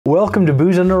Welcome to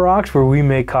Booze on the Rocks, where we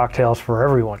make cocktails for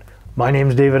everyone. My name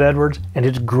is David Edwards, and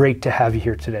it's great to have you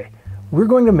here today. We're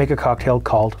going to make a cocktail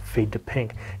called Fade to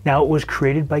Pink. Now, it was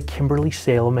created by Kimberly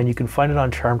Salem, and you can find it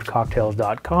on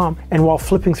charmedcocktails.com. And while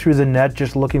flipping through the net,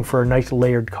 just looking for a nice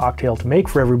layered cocktail to make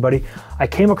for everybody, I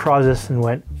came across this and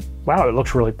went, wow, it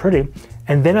looks really pretty.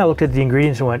 And then I looked at the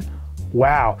ingredients and went,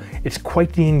 wow, it's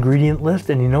quite the ingredient list.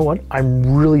 And you know what?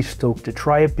 I'm really stoked to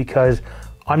try it because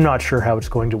I'm not sure how it's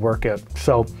going to work out.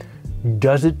 So,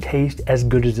 does it taste as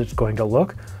good as it's going to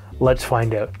look? Let's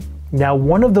find out. Now,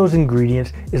 one of those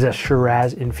ingredients is a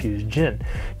Shiraz infused gin.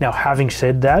 Now, having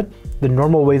said that, the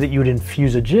normal way that you would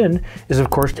infuse a gin is, of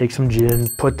course, take some gin,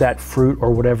 put that fruit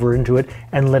or whatever into it,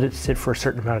 and let it sit for a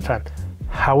certain amount of time.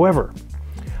 However,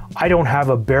 I don't have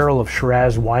a barrel of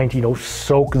Shiraz wine to,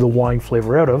 soak the wine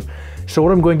flavor out of. So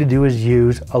what I'm going to do is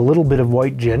use a little bit of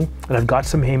white gin, and I've got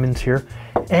some Haymans here,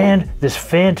 and this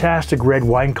fantastic red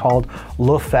wine called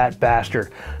Le Fat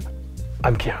Bastard.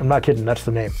 I'm not kidding, that's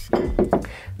the name.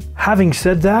 Having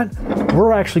said that,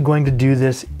 we're actually going to do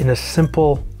this in a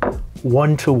simple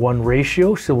 1-to-1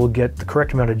 ratio, so we'll get the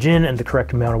correct amount of gin and the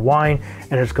correct amount of wine,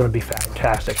 and it's going to be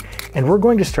fantastic. And we're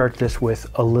going to start this with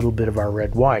a little bit of our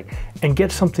red wine, and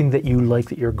get something that you like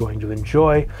that you're going to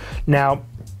enjoy. Now,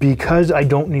 because I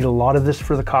don't need a lot of this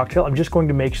for the cocktail, I'm just going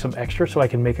to make some extra so I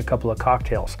can make a couple of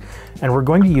cocktails. And we're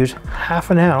going to use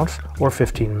 ½ ounce or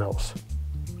 15 mils.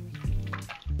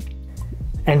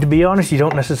 And to be honest, you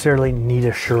don't necessarily need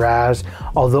a Shiraz,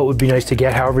 although it would be nice to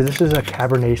get. However, this is a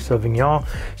Cabernet Sauvignon,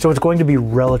 so it's going to be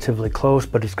relatively close,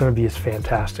 but it's going to be as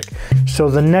fantastic.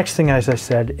 So the next thing, as I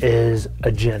said, is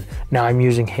a gin. Now I'm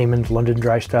using Hayman's London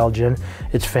Dry Style Gin.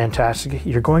 It's fantastic.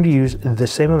 You're going to use the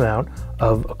same amount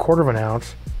of ½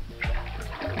 ounce.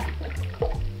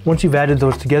 Once you've added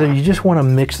those together, you just want to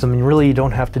mix them, and really you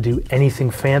don't have to do anything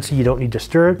fancy. You don't need to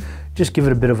stir it. Just give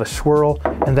it a bit of a swirl,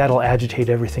 and that'll agitate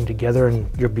everything together, and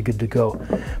you'll be good to go.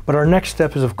 But our next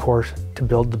step is, of course, to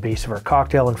build the base of our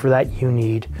cocktail, and for that you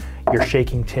need your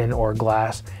shaking tin or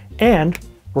glass, and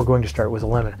we're going to start with a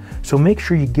lemon. So make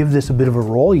sure you give this a bit of a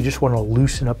roll. You just want to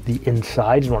loosen up the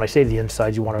insides. And when I say the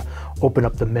insides, you want to open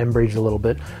up the membranes a little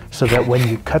bit so that when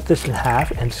you cut this in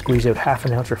half and squeeze out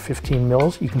 ½ ounce or 15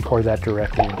 mils, you can pour that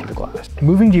directly into the glass.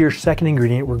 Moving to your second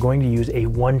ingredient, we're going to use a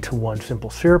 1-to-1 simple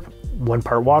syrup, 1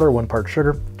 part water, 1 part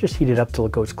sugar. Just heat it up till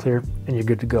it goes clear and you're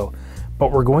good to go.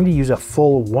 But we're going to use a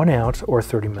full 1 ounce or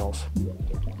 30 mils.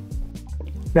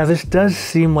 Now this does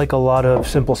seem like a lot of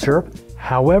simple syrup.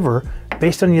 However,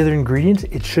 based on the other ingredients,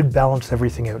 it should balance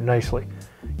everything out nicely.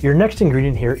 Your next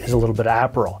ingredient here is a little bit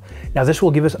of Aperol. Now this will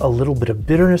give us a little bit of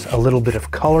bitterness, a little bit of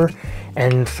color,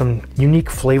 and some unique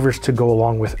flavors to go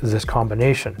along with this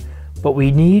combination. But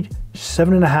we need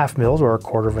 7½ mils or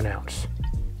 ½ ounce.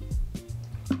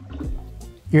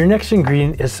 Your next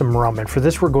ingredient is some rum, and for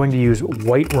this we're going to use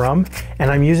white rum, and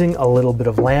I'm using a little bit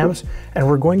of lambs, and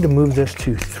we're going to move this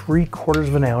to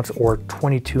 3/4 ounce or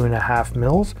 22½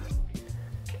 mils.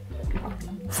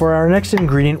 For our next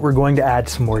ingredient, we're going to add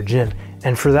some more gin.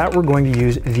 And for that, we're going to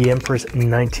use the Empress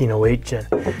 1908 gin.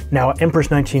 Now,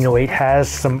 Empress 1908 has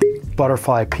some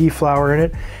butterfly pea flower in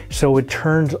it, so it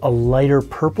turns a lighter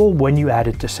purple when you add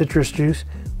it to citrus juice.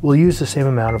 We'll use the same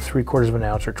amount of 3/4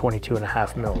 ounce or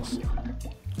 22½ mils.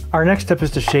 Our next step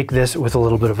is to shake this with a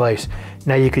little bit of ice.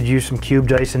 Now you could use some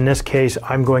cubed ice. In this case,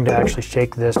 I'm going to actually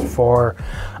shake this for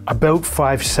about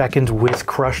 5 seconds with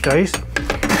crushed ice.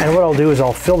 And what I'll do is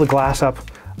I'll fill the glass up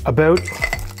about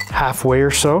halfway or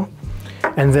so,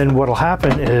 and then what'll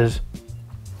happen is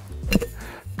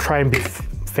try and be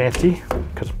fancy,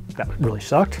 because that really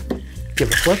sucked. Give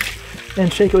it a flip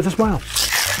and shake it with a smile.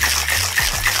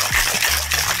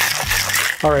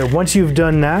 All right, once you've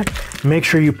done that, make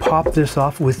sure you pop this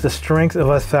off with the strength of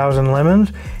 1,000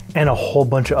 lemons and a whole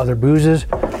bunch of other boozes.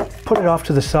 Put it off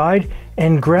to the side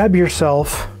and grab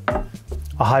yourself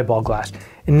a highball glass.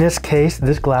 In this case,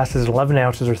 this glass is 11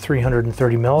 ounces or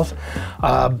 330 mils.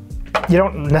 You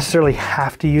don't necessarily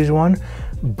have to use one,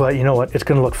 but you know what? It's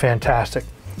gonna look fantastic.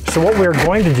 So what we're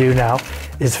going to do now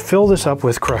is fill this up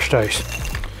with crushed ice.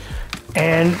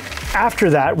 And after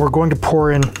that, we're going to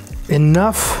pour in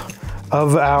enough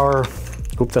of our,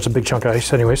 oops, that's a big chunk of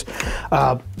ice anyways,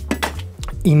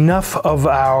 enough of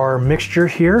our mixture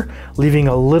here, leaving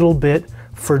a little bit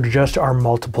for just our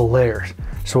multiple layers.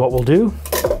 So what we'll do,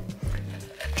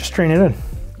 just strain it in.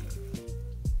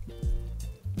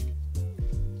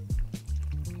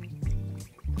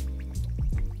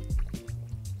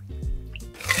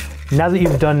 Now that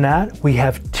you've done that, we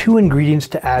have 2 ingredients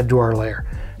to add to our layer.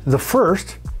 The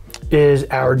first is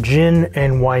our gin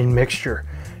and wine mixture.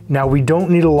 Now we don't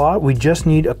need a lot, we just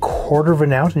need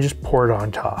 1/4 ounce and just pour it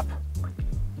on top.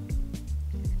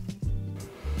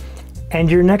 And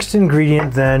your next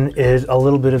ingredient then is a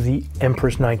little bit of the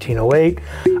Empress 1908,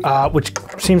 which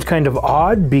seems kind of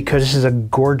odd because this is a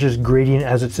gorgeous gradient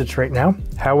as it sits right now.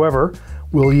 However,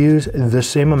 we'll use the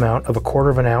same amount of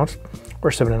 1/4 ounce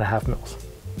or 7.5 mils.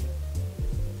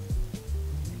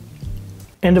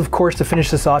 And of course, to finish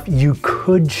this off, you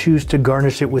could choose to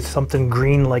garnish it with something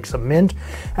green like some mint,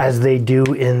 as they do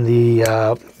in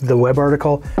the web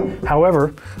article.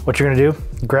 However, what you're gonna do,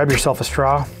 grab yourself a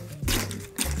straw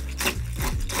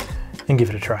and give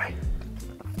it a try.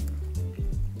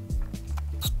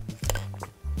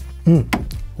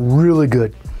 Really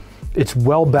good. It's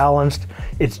well balanced.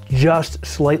 It's just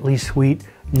slightly sweet,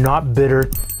 not bitter.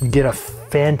 You get a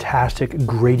fantastic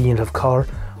gradient of color.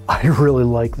 I really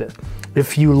like this.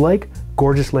 If you like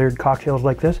gorgeous layered cocktails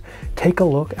like this, take a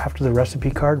look after the recipe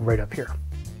card right up here.